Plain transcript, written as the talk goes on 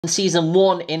Season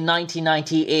 1 in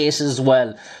 1998 as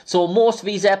well. So most of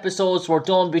these episodes were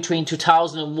done between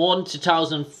 2001 to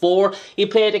 2004. He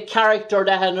played a character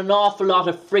that had an awful lot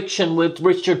of friction with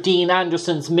Richard Dean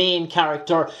Anderson's main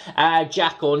character,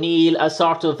 Jack O'Neill, a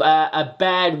sort of a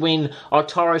bad wing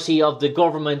authority of the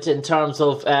government in terms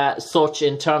of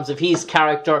in terms of his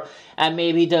character, and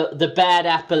maybe the bad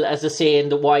apple, as I say, in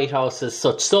the White House as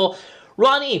such. So,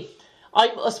 Ronny,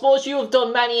 I suppose you have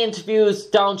done many interviews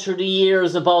down through the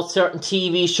years about certain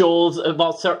TV shows,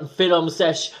 about certain films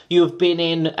that you've been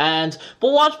in, but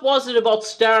what was it about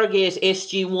Stargate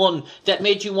SG1 that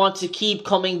made you want to keep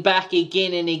coming back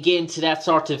again and again to that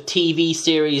sort of TV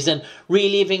series and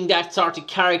reliving that sort of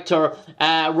character,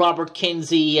 Robert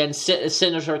Kinsey and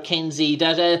Senator Kinsey,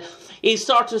 that is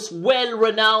sort of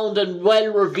well-renowned and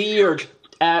well-revered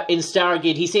in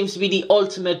Stargate? He seems to be the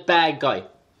ultimate bad guy.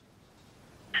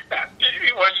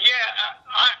 Well, yeah,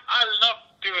 I love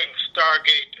doing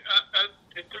Stargate.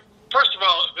 First of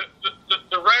all,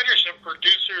 the writers and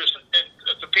producers and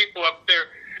the people up there,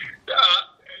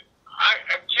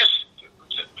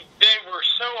 they were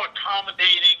so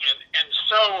accommodating and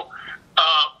so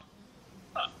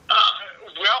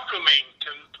welcoming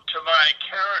to my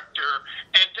character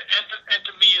and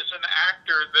to me as an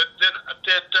actor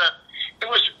that it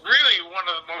was really one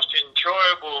of the most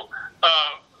enjoyable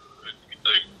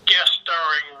guest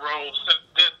starring roles that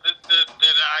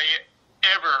I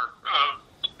ever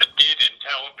did in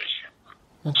television.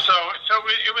 So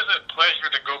it was a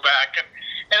pleasure to go back and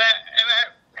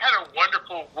I had a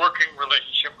wonderful working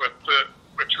relationship with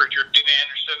Richard Dean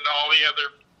Anderson and all the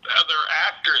other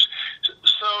actors.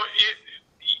 So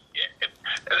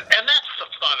and that's the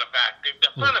fun of acting. The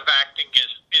fun of acting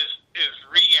is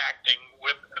reacting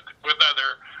with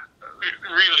other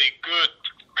really good,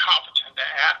 competent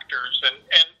actors,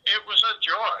 and it was a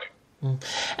joy.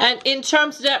 And in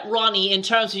terms of that, Ronny, in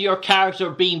terms of your character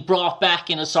being brought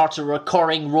back in a sort of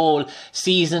recurring role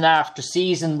season after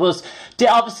season, they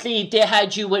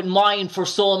had you in mind for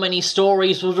so many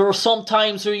stories? Was there some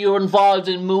times where you were involved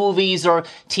in movies or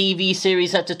TV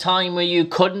series at the time where you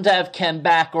couldn't have come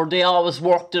back, or they always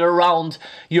worked it around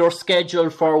your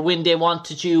schedule for when they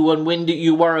wanted you and when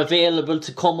you were available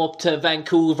to come up to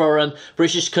Vancouver and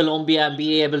British Columbia and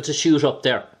be able to shoot up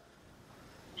there?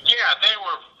 Yeah, they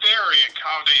were very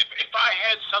accommodating. If I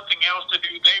had something else to do,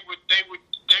 they would bend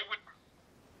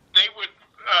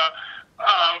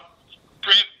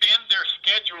their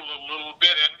schedule a little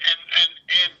bit,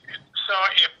 and so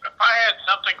if I had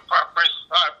something, for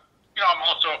instance, I'm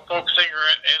also a folk singer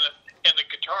and a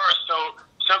guitarist, so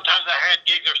sometimes I had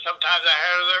gigs, or sometimes I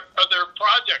had other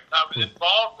projects I was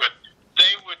involved with.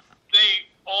 They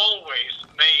always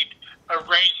made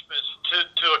arrangements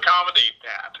to accommodate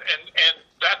that, and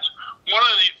that's one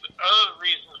of the other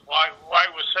reasons why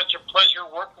it was such a pleasure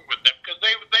working with them, because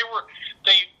they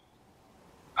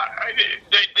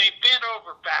bent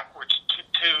over backwards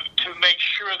to make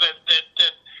sure that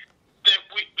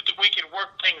we could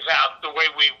work things out the way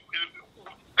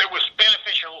it was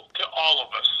beneficial to all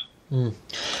of us. And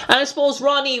I suppose,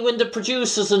 Ronny, when the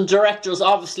producers and directors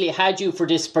obviously had you for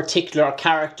this particular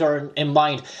character in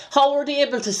mind, how were they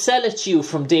able to sell it to you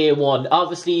from day one?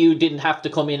 Obviously, you didn't have to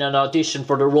come in and audition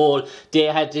for the role. They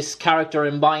had this character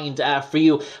in mind for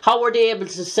you. How were they able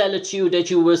to sell it to you that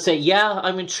you would say, yeah,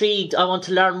 I'm intrigued, I want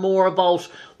to learn more about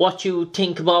what you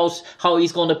think about how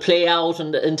he's going to play out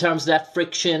and in terms of that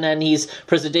friction and his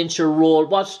presidential role?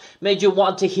 What made you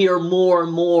want to hear more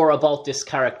and more about this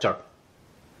character?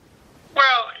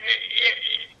 Well,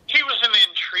 he was an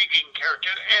intriguing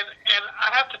character, and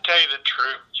I have to tell you the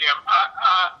truth, Jim.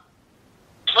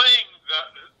 Playing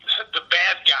the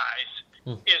bad guys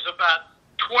is about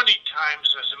 20 times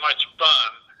as much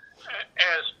fun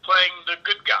as playing the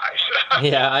good guys.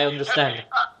 Yeah, I understand.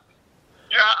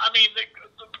 I mean,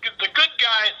 the good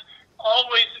guys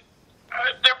always,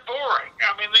 they're boring.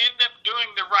 I mean, they end up doing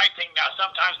the right thing. Now,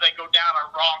 sometimes they go down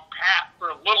a wrong path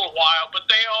for a little while, but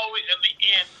they always, in the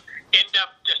end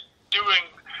up just doing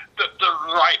the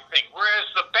right thing. Whereas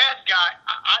the bad guy,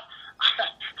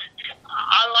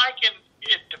 I liken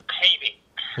it to painting.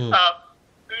 The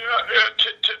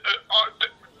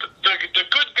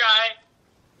good guy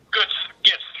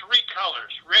gets three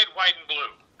colors: red, white, and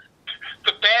blue.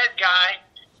 The bad guy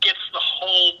gets the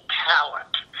whole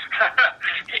palette.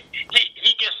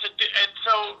 he gets to do, and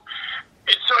so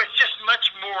it's just much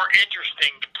more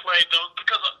interesting to play those,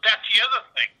 because that's the other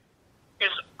thing. Is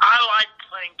I like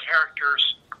playing characters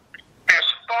as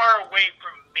far away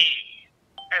from me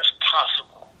as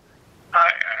possible.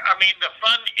 I mean, the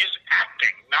fun is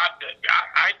acting, not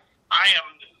I am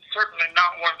certainly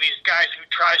not one of these guys who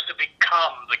tries to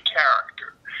become the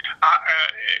character.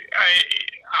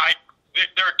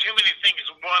 there are too many things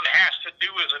one has to do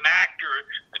as an actor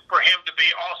for him to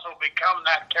also become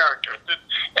that character.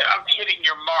 Hitting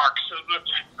your marks,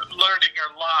 learning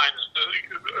your lines,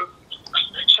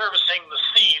 servicing the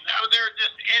scene. There are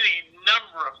just any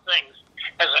number of things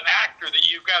as an actor that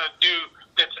you've got to do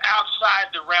that's outside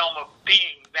the realm of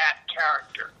being that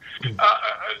character,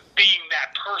 being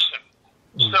that person.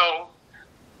 So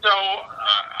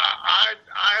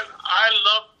I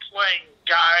love playing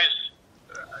guys.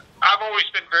 I've always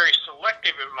been very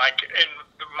selective in my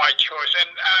choice, and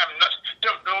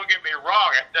don't get me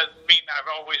wrong. It doesn't mean I've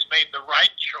always made the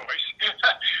right choice,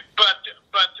 but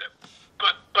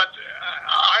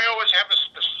I always have a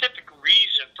specific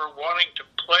reason for wanting to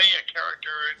play a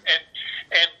character, and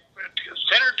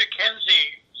Senator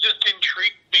Kinsey just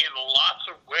intrigued me in lots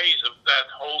of ways of that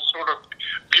whole sort of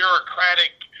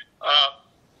bureaucratic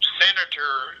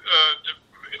senator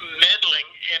meddling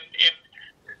in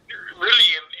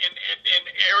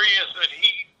areas that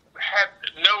he had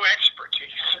no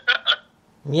expertise.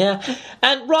 Yeah,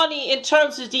 and Ronnie, in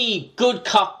terms of the good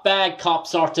cop, bad cop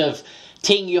sort of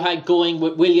thing you had going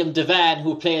with William Devan,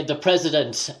 who played the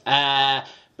president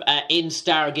in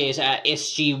Stargate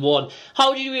SG1,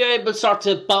 how did you be able to sort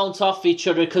of bounce off each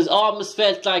other? Because I almost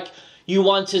felt like you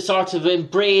want to sort of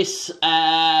embrace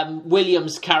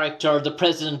William's character, the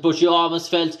president, but you almost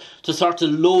felt to sort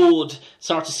of load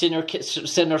sort of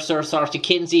Senator sort of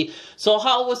Kinsey. So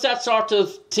how was that sort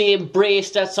of to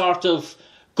embrace that sort of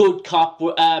good cop,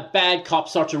 bad cop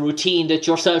sort of routine that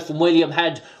yourself and William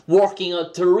had working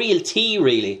out to real T,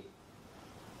 really?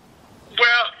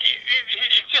 Well,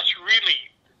 it just really,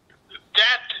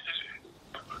 that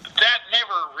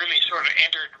never really sort of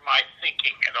entered my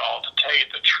thinking at all, to tell you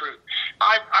the truth.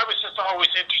 I was just always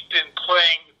interested in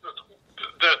playing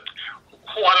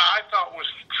what I thought was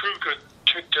true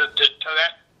to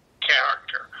that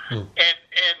character. And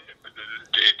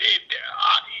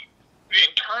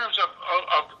in terms of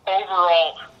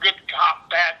overall good cop,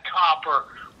 bad cop,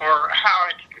 or how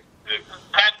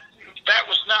that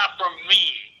was not from me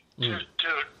to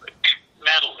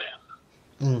meddle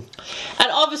in.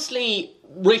 And obviously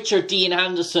Richard Dean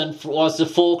Anderson was the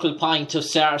focal point of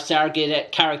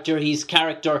Stargate character. His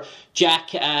character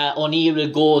Jack O'Neill will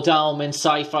go down in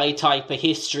sci-fi type of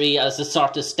history as a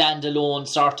sort of standalone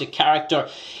sort of character.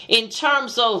 In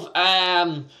terms of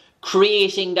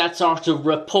creating that sort of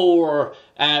rapport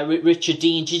with Richard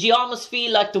Dean, did you almost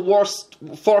feel like the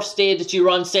first day that you were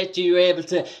on set, you were able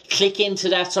to click into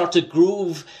that sort of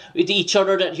groove with each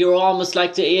other, that you're almost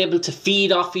like able to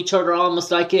feed off each other,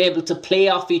 almost like able to play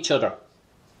off each other?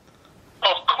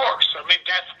 Of course. I mean,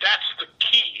 that's the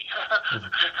key.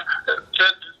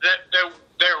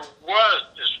 There was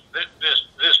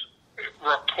this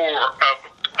rapport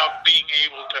of being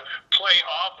able to play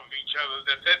off of each other.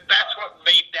 That's what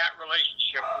made that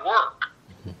relationship work.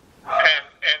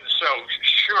 And so,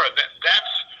 sure,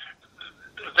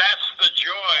 that's the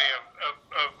joy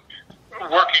of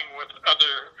working with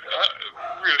other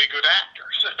really good actors.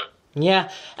 Yeah,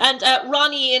 and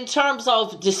Ronnie, in terms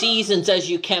of the seasons as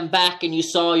you came back and you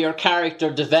saw your character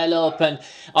develop, and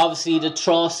obviously the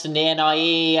trust and the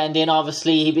NIA, and then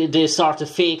obviously the sort of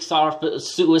fake sort of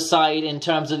suicide in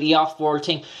terms of the off-world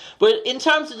thing, but in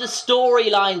terms of the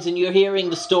storylines, and you're hearing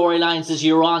the storylines as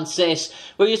you're on set,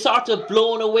 were you sort of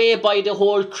blown away by the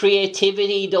whole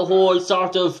creativity, the whole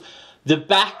sort of the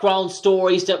background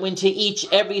stories that went to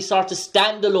every sort of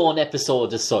standalone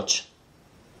episode as such?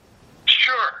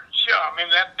 Sure. I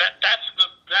mean, that's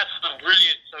the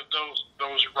brilliance of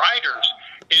those writers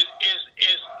is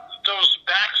those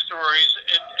backstories,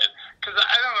 because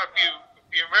I don't know if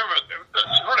you remember,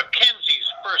 sort of Kinsey's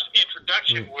first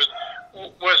introduction was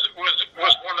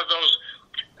one of those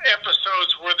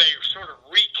episodes where they sort of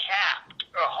recapped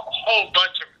a whole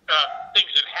bunch of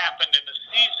things that happened in the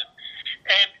season,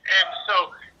 and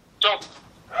so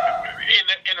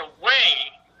in a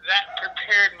way, that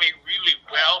prepared me really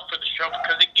well for the show,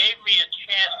 because it gave me a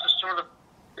chance to sort of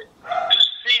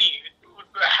see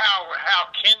how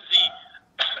Kinsey,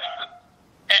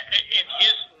 in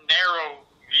his narrow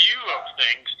view of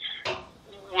things,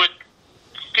 would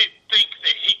think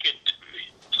that he could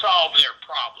solve their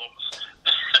problems.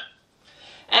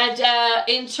 And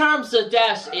in terms of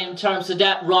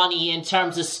that, Ronnie, in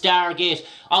terms of Stargate,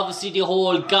 obviously the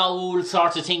whole Gaul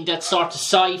sort of thing, that sort of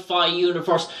sci-fi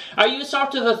universe, are you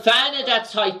sort of a fan of that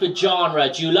type of genre?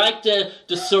 Do you like the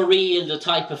surreal, the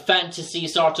type of fantasy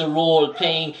sort of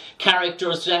role-playing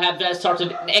characters that have that sort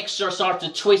of extra sort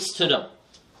of twist to them?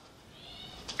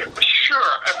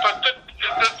 Sure, but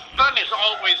the fun is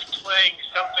always playing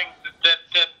something that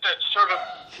that's sort of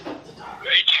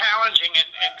challenging and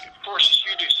forces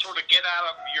you to sort of get out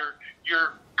of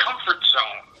your comfort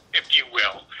zone, if you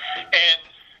will,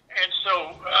 and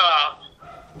so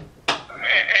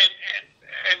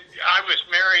and I was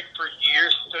married for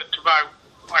years to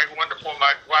my wonderful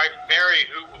wife Mary,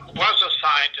 who was a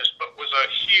scientist but was a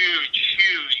huge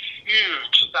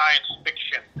science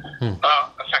fiction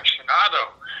aficionado,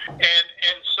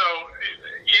 and so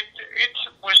it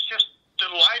was just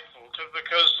delightful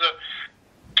because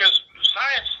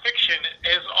science fiction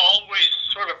has always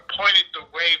sort of pointed the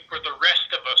way for the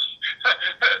rest of us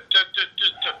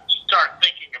to start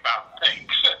thinking about things.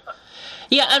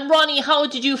 Yeah, and Ronnie, how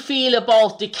did you feel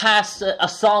about the cast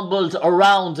assembled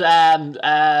around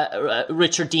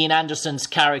Richard Dean Anderson's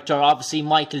character? Obviously,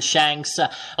 Michael Shanks, a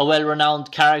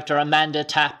well-renowned character, Amanda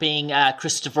Tapping,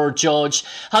 Christopher Judge.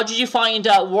 How did you find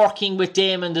working with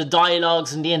them and the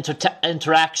dialogues and the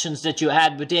interactions that you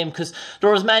had with them? Because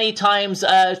there was many times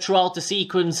throughout the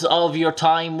sequence of your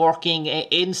time working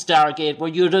in Stargate where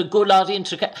you had a good lot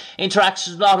of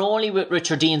interactions not only with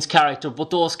Richard Dean's character, but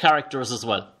those characters as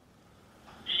well.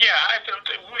 Yeah,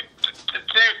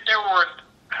 there were,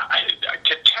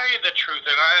 to tell you the truth,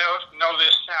 and I don't know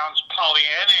this sounds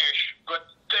Pollyannish, but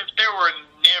there were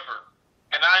never,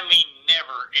 and I mean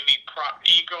never, any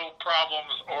ego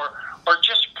problems or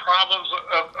just problems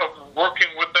of working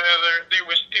with the other. It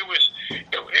was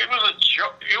a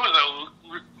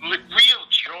real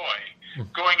joy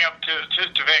going up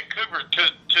to Vancouver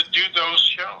to do those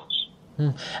shows.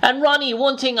 And Ronnie,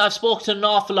 one thing I've spoken to an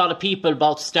awful lot of people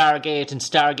about Stargate and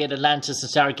Stargate Atlantis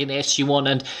and Stargate SG1,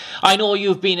 and I know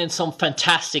you've been in some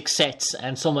fantastic sets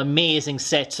and some amazing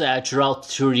sets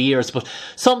through the years, but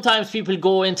sometimes people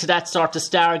go into that sort of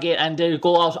Stargate and they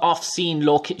go out off-scene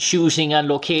shooting and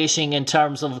locating in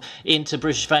terms of into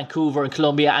British Vancouver and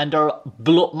Columbia, and their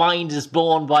mind is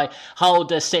blown by how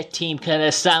the set team can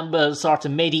assemble sort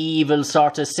of medieval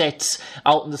sort of sets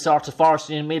out in the sort of forest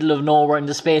in the middle of nowhere in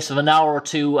the space of an hour or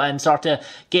two, and sort of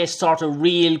get sort of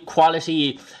real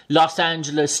quality Los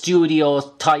Angeles studio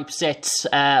type sets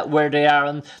where they are.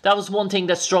 And that was one thing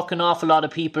that struck an awful lot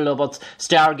of people about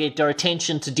Stargate, their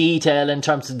attention to detail in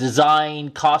terms of design,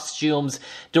 costumes.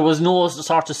 There was no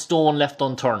sort of stone left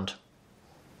unturned.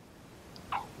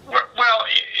 Well,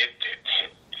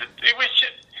 it was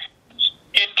just,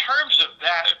 in terms of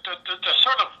that, the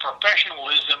sort of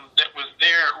professionalism that was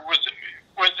there was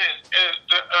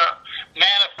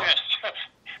manifest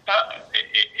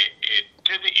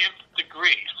to the nth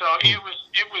degree. So it was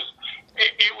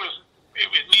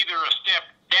neither a step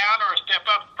down or a step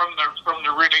up from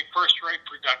the really first-rate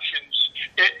productions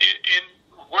in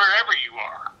wherever you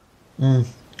are.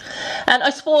 And I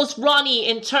suppose, Ronnie,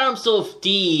 in terms of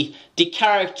the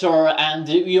character and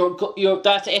your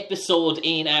that episode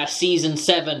in season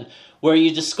 7 where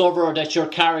you discover that your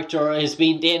character has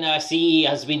been, the NRC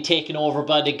has been taken over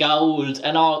by the Goa'uld,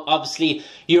 and obviously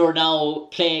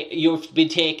you've been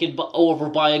taken over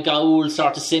by a Goa'uld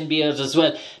sort of symbiote as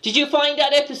well. Did you find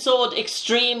that episode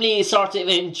extremely sort of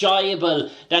enjoyable,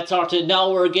 that sort of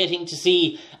now we're getting to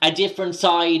see a different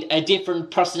side, a different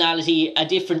personality, a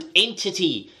different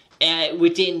entity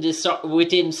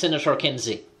within Senator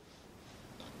Kinsey?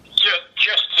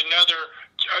 Just another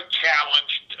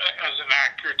challenge as an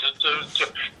actor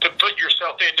to put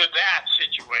yourself into that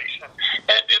situation.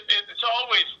 And it's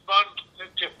always fun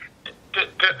to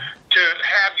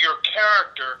have your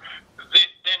character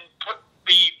then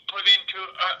be put into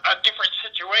a different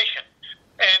situation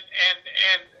and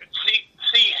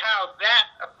see how that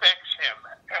affects him.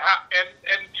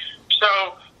 And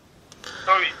so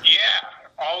yeah,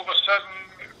 all of a sudden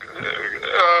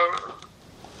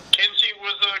Kinsey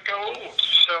was a Goa'uld,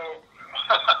 so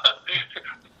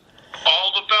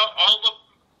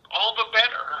all the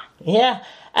better. Yeah.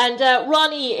 And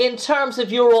Ronnie, in terms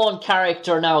of your own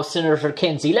character now, Senator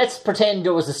Kinsey, let's pretend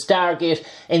there was a Stargate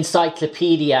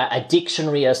encyclopedia, a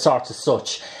dictionary, a sort of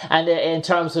such. And in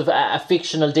terms of a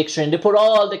fictional dictionary, they put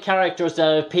all the characters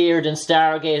that appeared in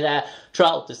Stargate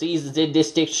throughout the seasons in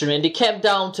this dictionary, and they came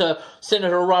down to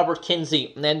Senator Robert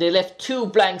Kinsey, and then they left 2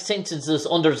 blank sentences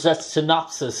under that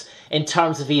synopsis in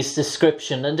terms of his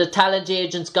description. And the talent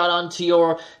agents got onto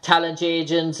your talent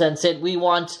agents and said, we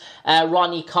want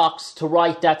Ronny Cox to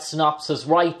write that synopsis,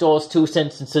 write those 2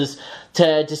 sentences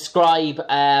to describe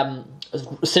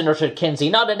Senator Kinsey.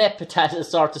 Not an epitaph as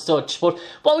sort of such, but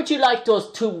what would you like those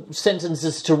 2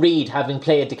 sentences to read, having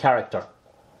played the character?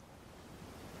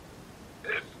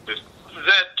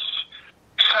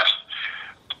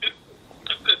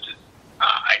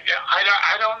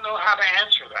 I don't know how to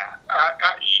answer that.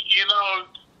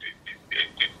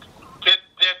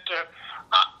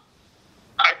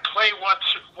 I play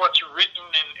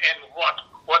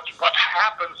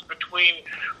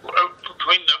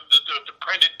between the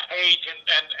printed page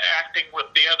and acting with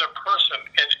the other person,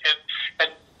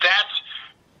 and that's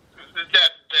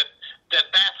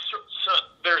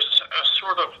there's a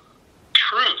sort of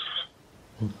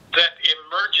truth that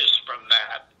emerges from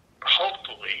that,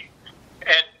 hopefully,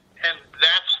 and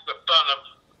that's the fun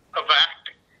of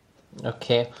acting.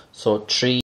 Okay, so 3